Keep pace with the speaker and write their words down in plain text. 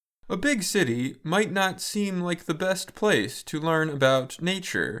A big city might not seem like the best place to learn about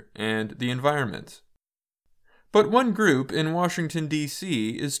nature and the environment. But one group in Washington,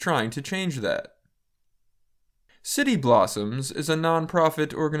 D.C. is trying to change that. City Blossoms is a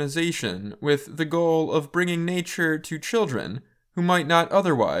nonprofit organization with the goal of bringing nature to children who might not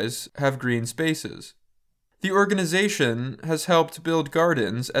otherwise have green spaces. The organization has helped build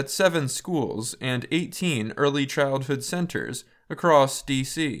gardens at 7 schools and 18 early childhood centers across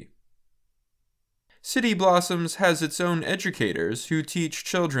D.C. City Blossoms has its own educators who teach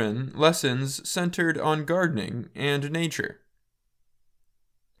children lessons centered on gardening and nature.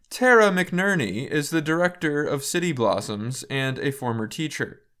 Tara McNerney is the director of City Blossoms and a former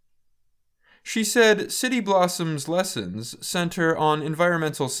teacher. She said City Blossoms lessons center on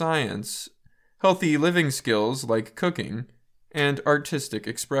environmental science, healthy living skills like cooking, and artistic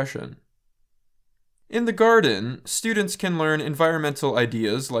expression. In the garden, students can learn environmental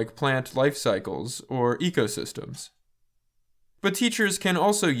ideas like plant life cycles or ecosystems. But teachers can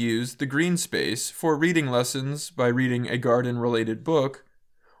also use the green space for reading lessons by reading a garden-related book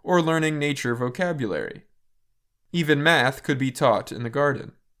or learning nature vocabulary. Even math could be taught in the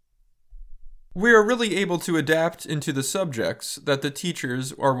garden. We are really able to adapt into the subjects that the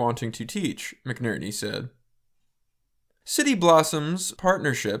teachers are wanting to teach, McNerney said. City Blossoms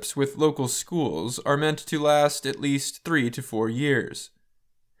partnerships with local schools are meant to last at least 3 to 4 years.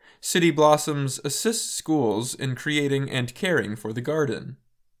 City Blossoms assists schools in creating and caring for the garden.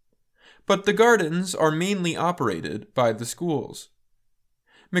 But the gardens are mainly operated by the schools.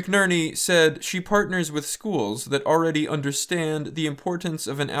 McNerney said she partners with schools that already understand the importance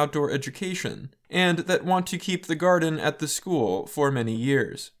of an outdoor education and that want to keep the garden at the school for many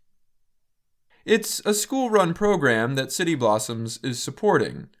years. It's a school-run program that City Blossoms is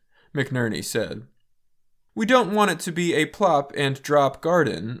supporting, McNerney said. We don't want it to be a plop and drop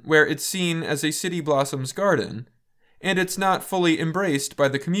garden where it's seen as a City Blossoms garden, and it's not fully embraced by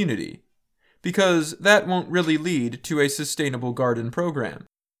the community, because that won't really lead to a sustainable garden program.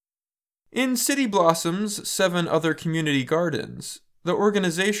 In City Blossoms' 7 other community gardens, the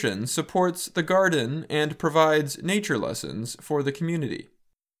organization supports the garden and provides nature lessons for the community.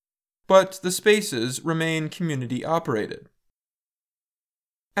 But the spaces remain community-operated.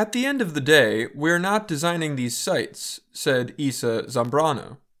 At the end of the day, we're not designing these sites, said Isa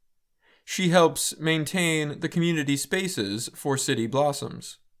Zambrano. She helps maintain the community spaces for City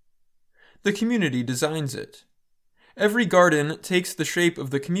Blossoms. The community designs it. Every garden takes the shape of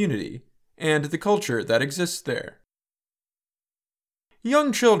the community and the culture that exists there.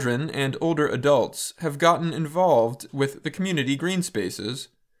 Young children and older adults have gotten involved with the community green spaces,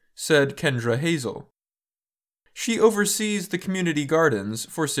 said Kendra Hazel. She oversees the community gardens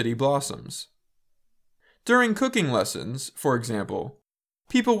for City Blossoms. During cooking lessons, for example,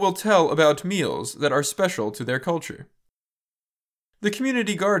 people will tell about meals that are special to their culture. The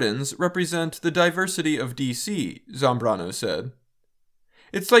community gardens represent the diversity of D.C., Zambrano said.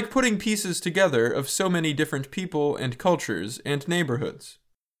 It's like putting pieces together of so many different people and cultures and neighborhoods.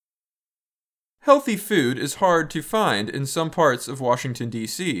 Healthy food is hard to find in some parts of Washington,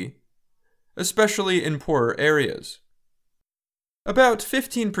 D.C., especially in poorer areas. About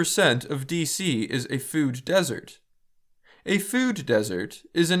 15% of D.C. is a food desert. A food desert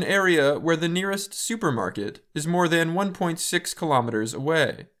is an area where the nearest supermarket is more than 1.6 kilometers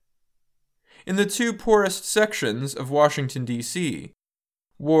away. In the 2 poorest sections of Washington, D.C.,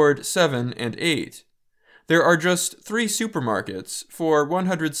 Ward 7 and 8, there are just 3 supermarkets for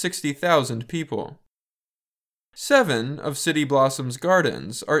 160,000 people. 7 of City Blossoms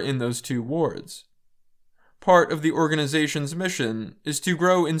gardens are in those 2 wards. Part of the organization's mission is to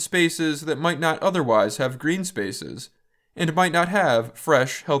grow in spaces that might not otherwise have green spaces and might not have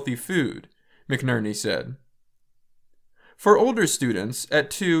fresh, healthy food, McNerney said. For older students at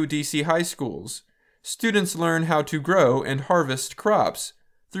 2 D.C. high schools, students learn how to grow and harvest crops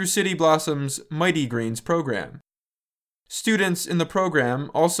through City Blossoms' Mighty Greens program. Students in the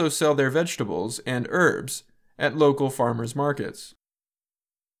program also sell their vegetables and herbs at local farmers markets.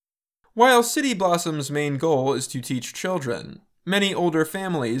 While City Blossoms' main goal is to teach children, many older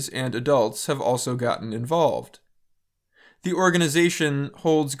families and adults have also gotten involved. The organization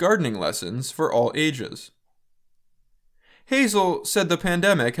holds gardening lessons for all ages. Hazel said the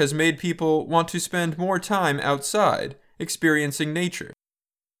pandemic has made people want to spend more time outside, experiencing nature.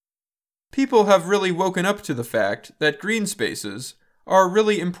 People have really woken up to the fact that green spaces are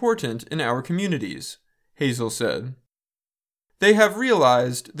really important in our communities, Hazel said. They have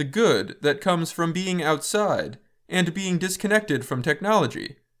realized the good that comes from being outside and being disconnected from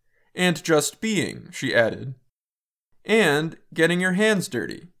technology, and just being, she added. And getting your hands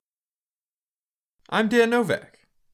dirty. I'm Dan Novak.